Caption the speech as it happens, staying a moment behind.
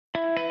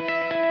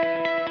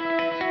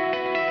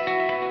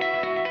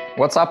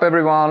What's up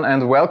everyone,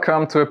 and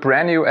welcome to a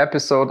brand new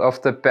episode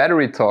of the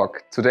Battery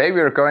Talk. Today we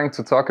are going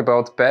to talk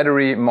about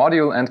battery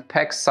module and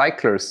pack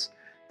cyclers.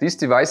 These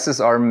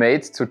devices are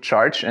made to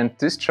charge and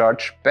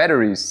discharge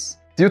batteries.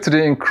 Due to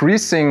the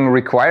increasing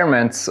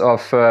requirements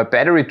of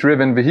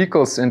battery-driven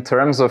vehicles in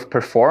terms of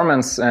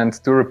performance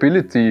and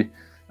durability,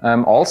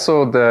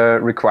 also the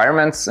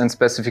requirements and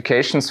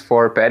specifications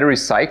for battery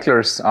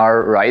cyclers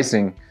are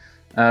rising.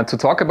 To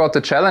talk about the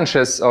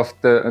challenges of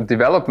the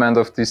development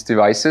of these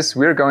devices,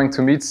 we're going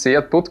to meet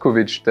Sead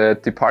Butkovic, the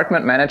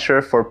Department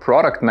Manager for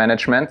Product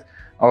Management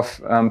of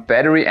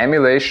Battery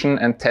Emulation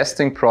and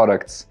Testing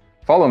Products.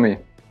 Follow me.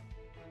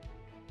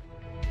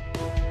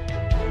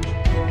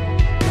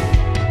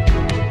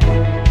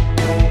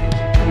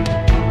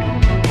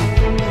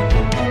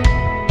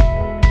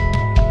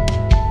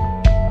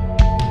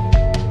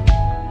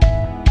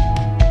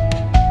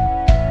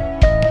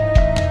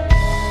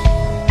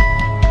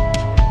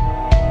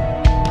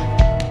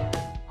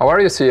 How are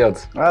you, Sead?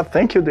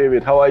 Thank you,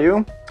 David. How are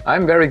you?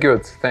 I'm very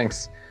good,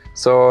 thanks.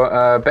 So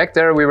back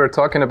there we were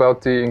talking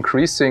about the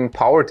increasing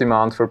power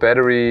demand for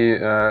battery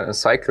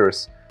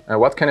cyclers.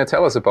 What can you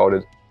tell us about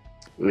it?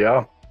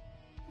 Yeah,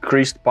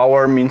 increased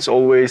power means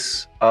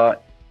always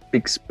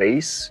big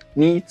space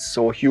needs,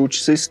 so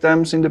huge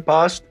systems in the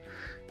past.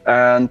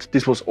 And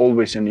this was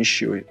always an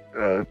issue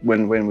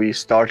when we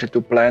started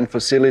to plan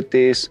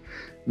facilities,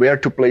 where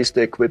to place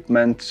the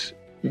equipment.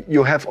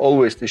 You have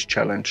always this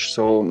challenge,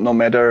 so no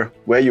matter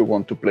where you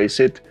want to place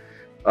it,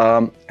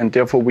 and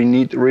therefore we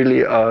need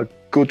really a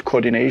good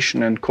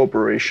coordination and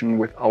cooperation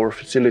with our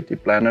facility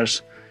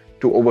planners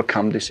to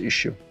overcome this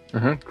issue.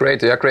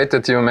 Great, yeah, great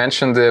that you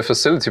mentioned the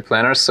facility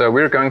planners.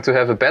 We're going to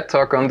have a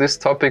BATTalk on this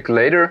topic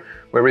later,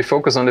 where we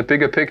focus on the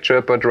bigger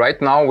picture, but right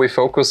now we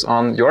focus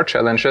on your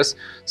challenges.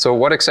 So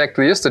what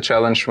exactly is the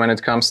challenge when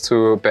it comes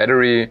to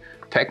battery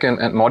pack and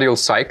module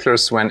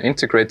cyclers when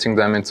integrating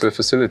them into a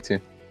facility?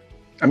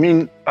 I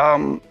mean,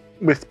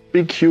 with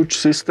big, huge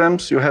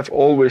systems, you have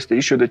always the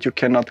issue that you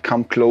cannot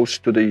come close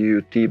to the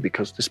UUT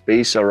because the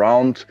space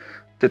around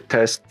the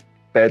test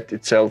bed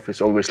itself is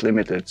always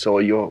limited. So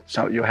you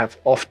have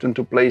often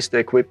to place the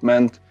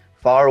equipment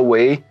far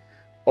away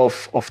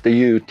of the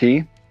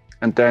UUT,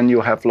 and then you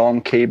have long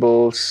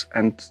cables,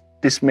 and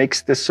this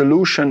makes the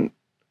solution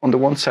on the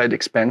one side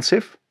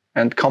expensive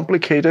and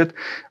complicated.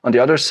 On the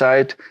other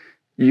side,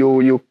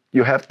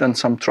 you have then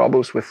some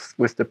troubles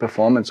with the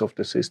performance of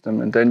the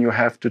system, and then you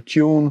have to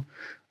tune,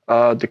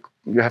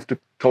 you have to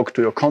talk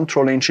to your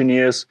control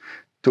engineers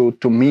to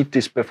meet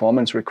these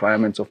performance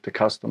requirements of the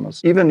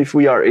customers. Even if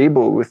we are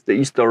able with the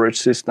e-storage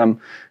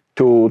system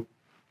to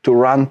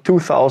run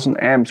 2000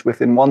 amps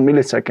within 1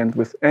 millisecond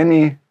with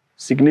any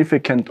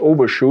significant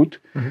overshoot,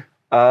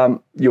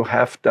 you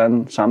have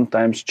then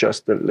sometimes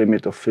just the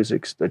limit of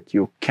physics that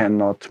you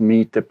cannot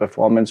meet the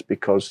performance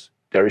because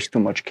there is too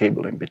much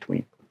cable in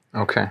between.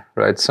 Okay,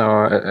 right.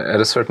 So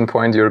at a certain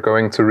point you're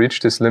going to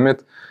reach this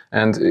limit.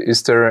 And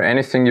is there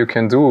anything you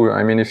can do?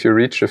 I mean, if you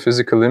reach a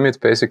physical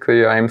limit,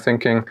 basically I'm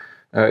thinking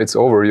it's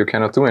over, you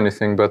cannot do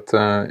anything. But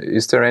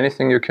is there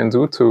anything you can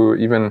do to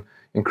even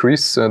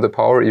increase the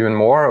power even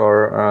more,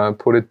 or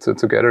put it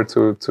together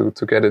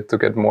to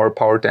get more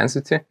power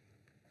density?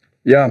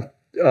 Yeah.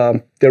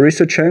 There is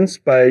a chance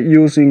by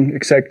using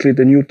exactly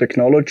the new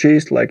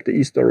technologies like the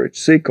e-storage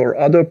SiC or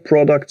other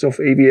products of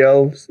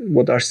AVL,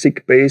 what are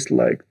SiC-based,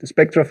 like the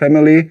Spectra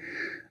family.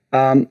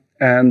 And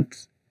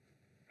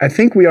I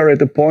think we are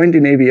at a point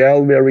in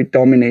AVL where we're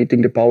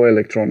dominating the power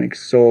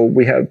electronics. So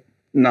we have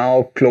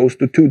now close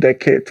to 2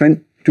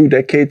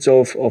 decades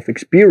of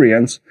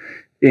experience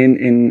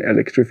in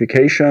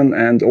electrification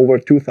and over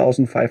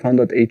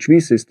 2,500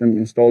 HV systems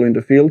installed in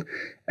the field.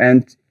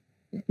 And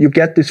you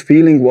get this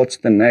feeling, what's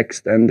the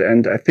next?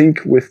 And I think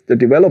with the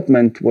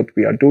development, what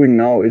we are doing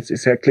now is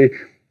exactly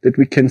that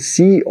we can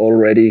see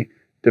already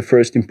the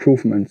first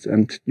improvements,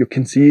 and you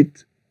can see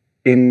it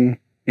in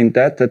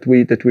that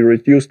we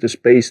reduce the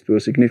space to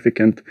a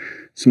significant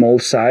small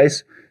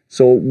size,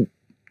 so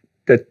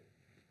that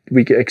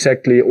we can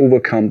exactly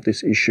overcome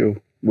this issue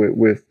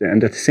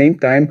and at the same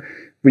time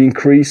we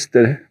increase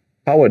the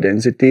power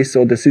density,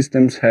 so the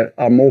systems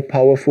are more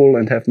powerful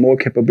and have more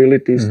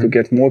capabilities to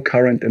get more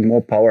current and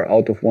more power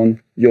out of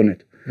one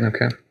unit.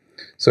 Okay,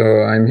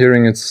 so I'm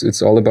hearing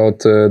it's all about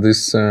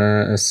this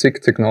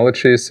SiC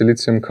technology,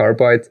 silicon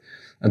carbide,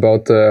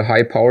 about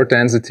high power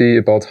density,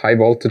 about high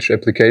voltage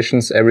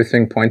applications,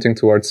 everything pointing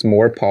towards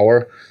more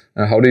power.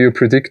 How do you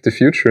predict the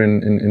future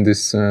in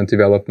this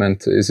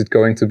development? Is it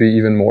going to be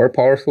even more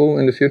powerful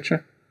in the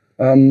future?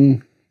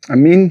 I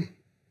mean,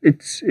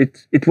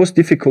 it was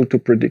difficult to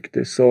predict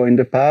this. So in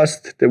the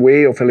past, the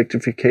way of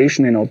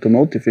electrification in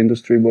automotive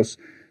industry was,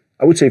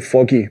 I would say,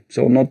 foggy.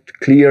 So not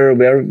clear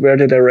where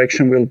the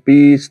direction will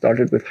be.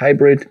 Started with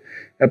hybrid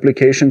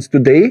applications.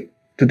 Today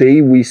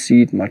we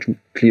see it much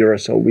clearer.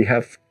 So we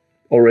have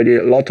already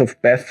a lot of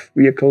BEV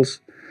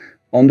vehicles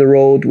on the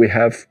road. We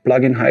have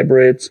plug-in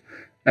hybrids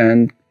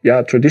and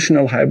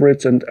traditional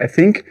hybrids. And I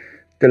think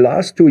the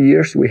last 2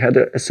 years we had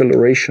an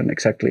acceleration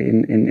exactly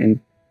in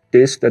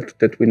this,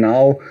 that we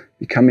now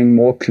becoming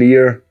more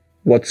clear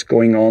what's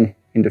going on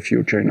in the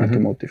future in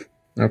automotive.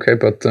 Okay,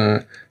 but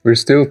we're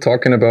still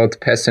talking about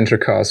passenger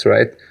cars,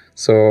 right?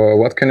 So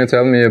what can you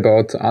tell me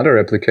about other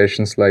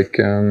applications like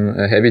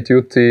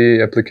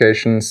heavy-duty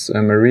applications,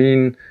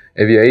 marine,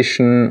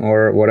 aviation,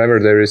 or whatever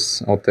there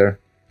is out there?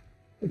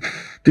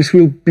 This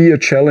will be a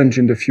challenge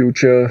in the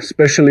future,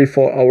 especially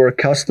for our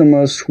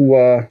customers who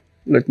are,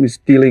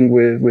 dealing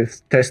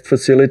with test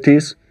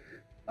facilities.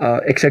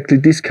 Exactly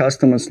these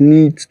customers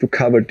need to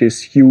cover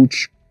this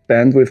huge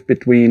bandwidth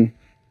between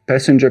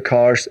passenger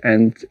cars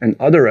and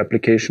other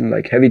applications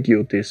like heavy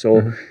duty.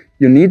 So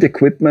you need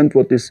equipment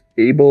what is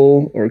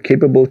able or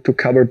capable to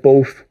cover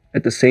both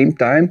at the same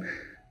time,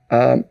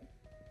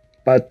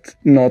 but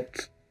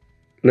not,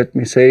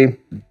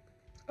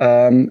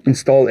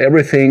 install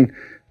everything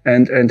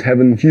and have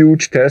a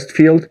huge test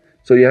field.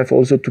 So you have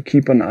also to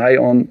keep an eye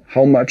on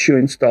how much you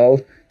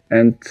install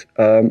and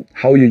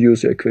how you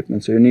use your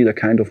equipment. So you need a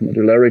kind of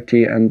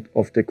modularity and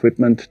of the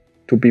equipment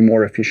to be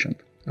more efficient.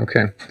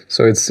 Okay,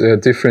 so it's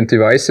different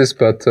devices,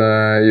 but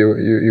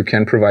you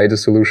can provide a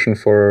solution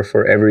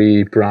for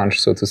every branch,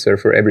 so to say,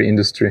 for every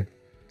industry.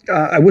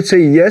 I would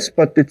say yes,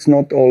 but it's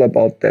not all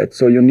about that.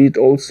 So you need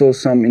also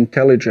some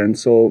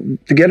intelligence. So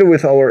together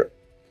with our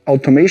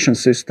automation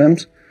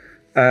systems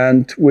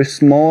and with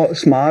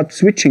smart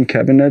switching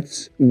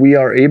cabinets, we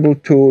are able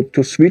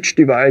to switch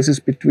devices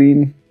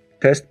between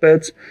test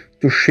beds,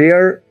 to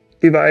share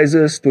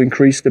devices, to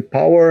increase the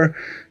power,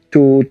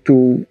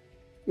 to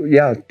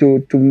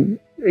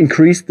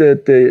increase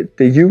the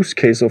use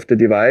case of the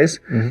device.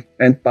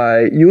 And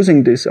by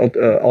using these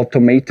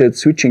automated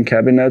switching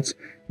cabinets,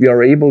 we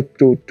are able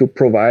to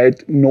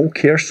provide no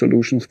care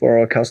solutions for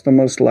our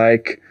customers,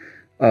 like,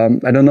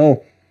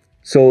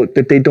 so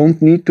that they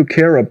don't need to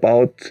care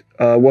about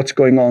what's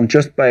going on.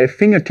 Just by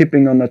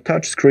fingertipping on a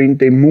touch screen,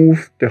 they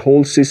move the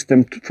whole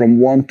system from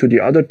one to the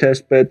other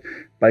test bed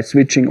by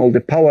switching all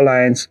the power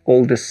lines,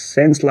 all the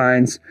sense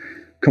lines,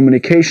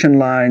 communication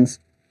lines,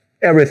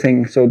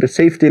 everything. So the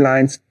safety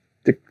lines,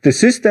 the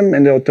system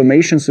and the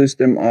automation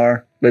system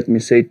are,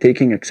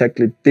 taking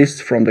exactly this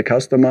from the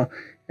customer,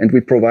 and we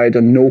provide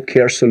a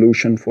no-care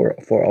solution for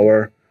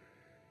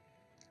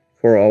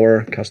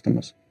our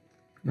customers.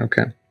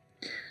 Okay.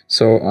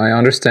 So I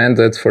understand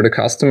that for the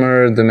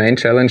customer, the main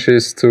challenge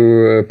is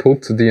to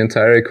put the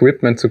entire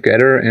equipment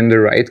together in the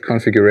right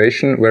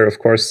configuration, where of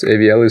course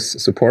AVL is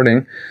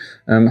supporting.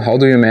 How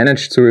do you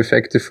manage to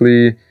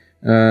effectively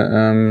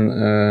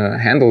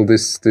handle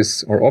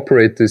this or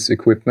operate this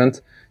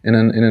equipment in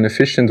an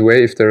efficient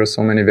way if there are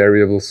so many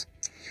variables?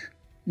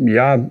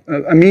 Yeah,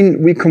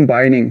 we're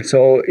combining.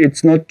 So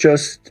it's not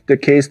just the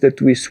case that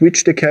we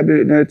switch the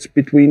cabinets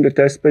between the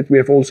test bed. We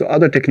have also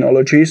other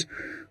technologies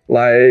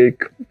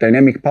like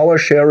dynamic power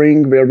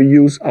sharing, where we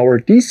use our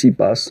DC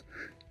bus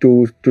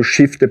to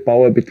shift the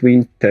power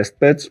between test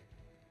beds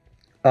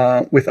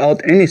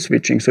without any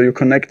switching. So you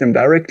connect them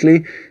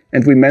directly,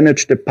 and we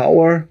manage the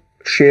power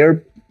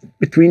share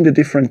between the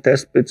different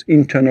test beds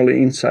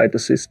internally inside the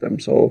system.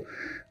 So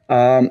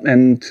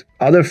and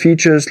other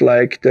features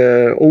like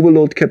the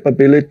overload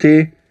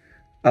capability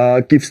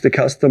gives the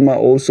customer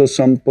also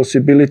some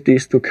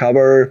possibilities to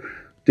cover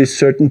these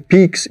certain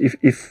peaks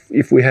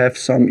if we have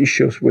some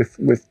issues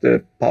with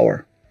the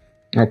power.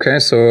 Okay,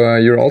 so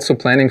you're also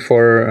planning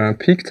for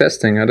peak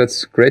testing.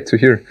 That's great to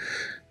hear.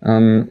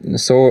 How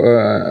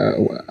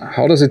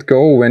does it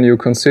go when you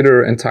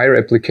consider entire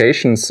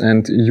applications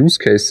and use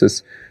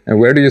cases? And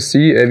where do you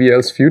see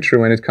AVL's future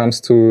when it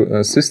comes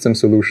to system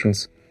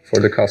solutions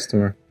for the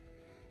customer?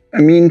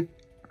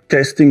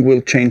 Testing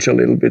will change a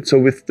little bit. So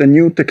with the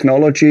new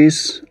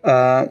technologies,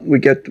 we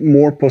get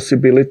more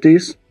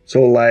possibilities.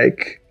 So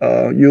like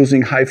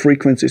using high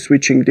frequency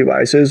switching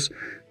devices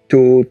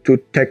to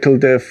tackle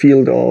the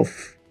field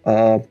of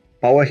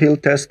power hill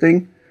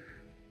testing,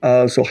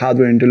 so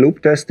hardware in the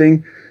loop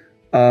testing,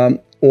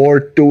 or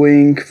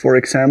doing, for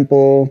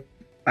example,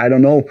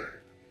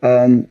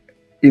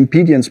 impedance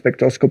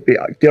spectroscopy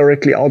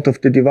directly out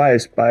of the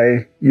device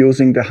by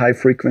using the high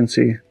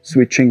frequency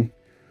switching.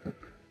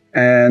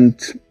 And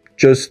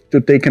just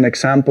to take an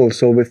example,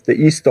 so with the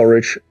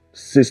e-storage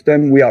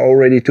system, we are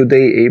already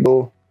today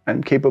able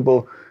and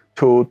capable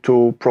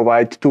to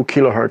provide 2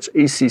 kilohertz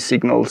AC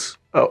signals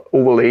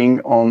overlaying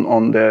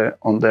on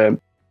the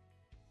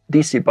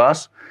DC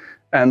bus.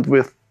 And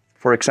with,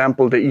 for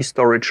example, the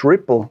e-storage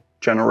ripple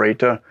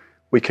generator,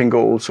 we can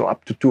go also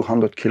up to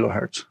 200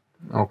 kilohertz.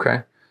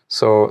 Okay.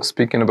 So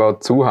speaking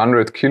about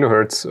 200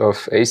 kilohertz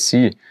of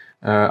AC,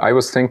 I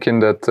was thinking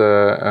that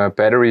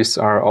batteries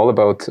are all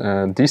about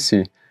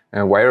DC.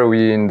 Why are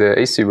we in the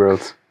AC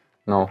world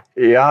now?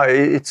 Yeah,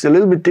 it's a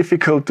little bit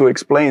difficult to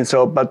explain.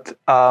 So, but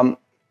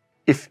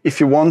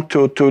if you want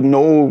to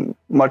know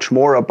much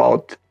more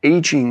about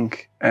aging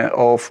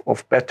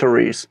of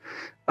batteries,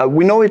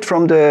 we know it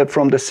from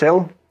the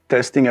cell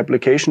testing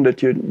application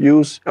that you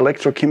use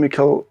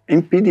electrochemical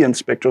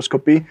impedance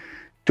spectroscopy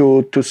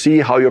to see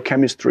how your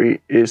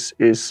chemistry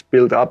is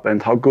built up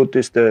and how good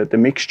is the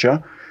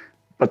mixture.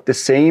 But the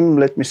same,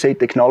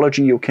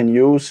 technology you can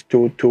use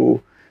to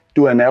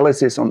do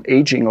analysis on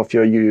aging of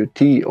your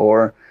UUT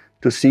or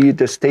to see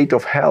the state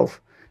of health.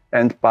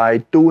 And by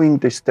doing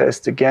this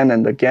test again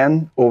and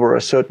again over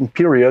a certain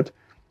period,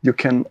 you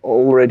can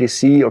already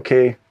see,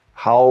 okay,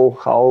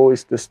 how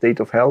is the state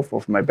of health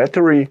of my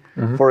battery,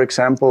 for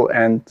example,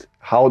 and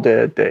how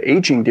the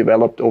aging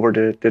developed over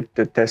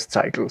the test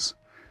cycles.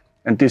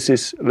 And this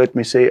is, let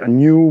me say, a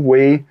new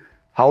way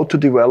how to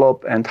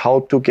develop and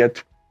how to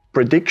get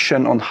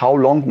prediction on how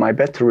long my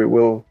battery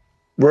will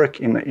work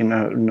in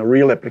a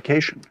real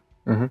application.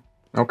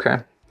 Okay,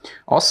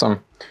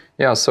 awesome.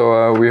 Yeah,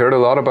 so we heard a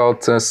lot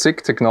about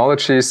SiC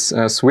technologies,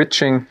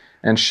 switching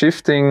and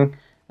shifting.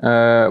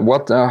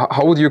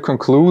 How would you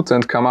conclude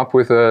and come up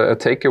with a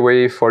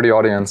takeaway for the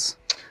audience?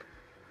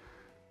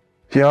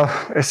 Yeah,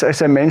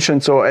 as I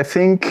mentioned, so I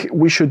think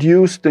we should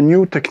use the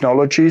new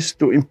technologies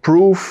to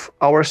improve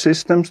our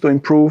systems, to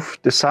improve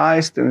the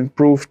size, to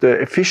improve the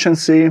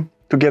efficiency,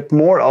 to get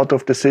more out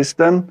of the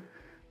system,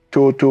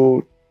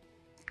 to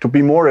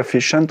be more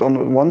efficient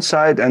on one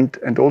side,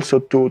 and also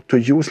to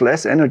use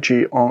less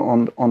energy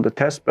on the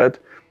test bed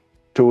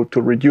to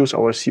reduce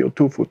our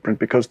CO2 footprint,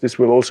 because this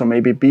will also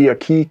maybe be a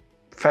key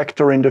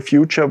factor in the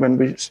future when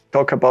we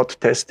talk about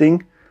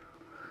testing.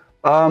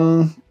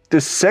 The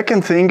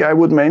second thing I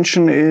would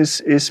mention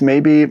is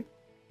maybe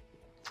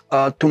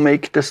to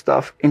make the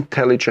stuff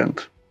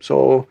intelligent.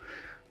 So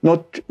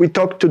we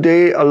talked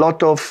today a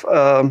lot of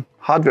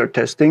hardware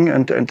testing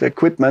and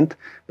equipment,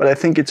 but I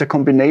think it's a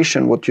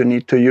combination what you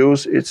need to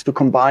use. It's to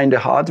combine the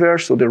hardware,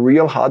 so the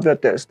real hardware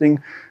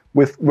testing,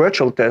 with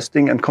virtual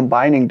testing, and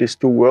combining these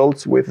two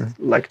worlds with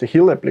like the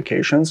hill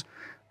applications,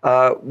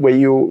 where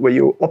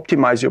you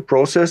optimize your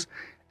process,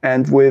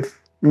 and with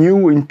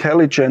new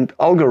intelligent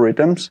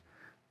algorithms,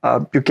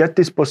 you get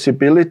this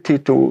possibility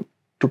to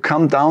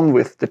come down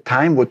with the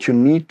time what you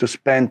need to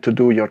spend to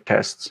do your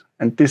tests.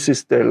 And this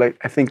is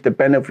I think the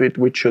benefit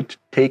we should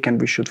take and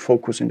we should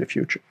focus in the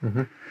future.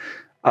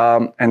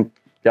 And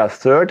yeah,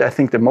 third, I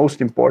think the most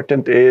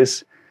important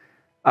is,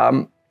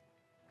 I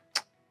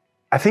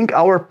think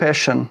our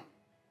passion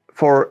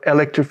for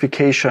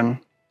electrification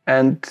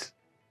and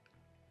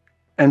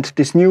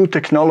this new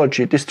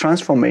technology, this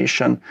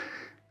transformation,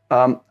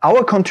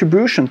 our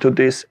contribution to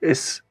this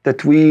is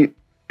that we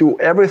do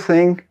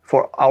everything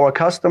for our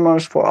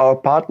customers, for our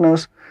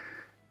partners,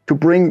 to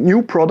bring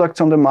new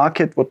products on the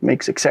market, what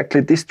makes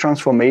exactly this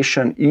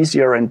transformation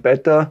easier and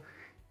better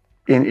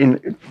in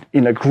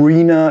a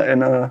greener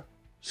and a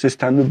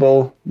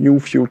sustainable new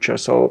future.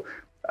 So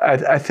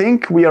I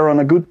think we are on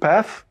a good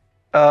path,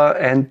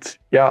 and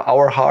yeah,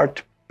 our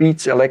heart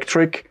beats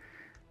electric,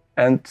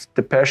 and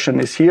the passion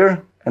is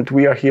here, and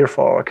we are here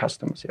for our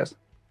customers, yes.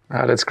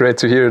 That's great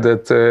to hear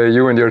that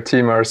you and your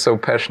team are so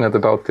passionate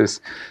about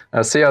this.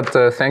 Sead,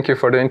 thank you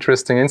for the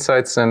interesting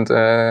insights, and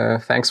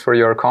thanks for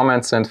your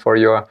comments and for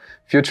your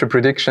future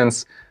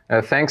predictions.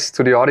 Thanks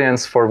to the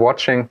audience for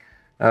watching.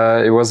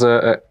 It was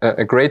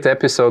a great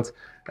episode.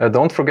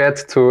 Don't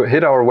forget to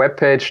hit our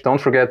webpage.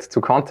 Don't forget to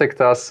contact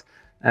us,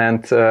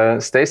 and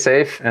stay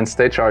safe and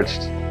stay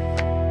charged.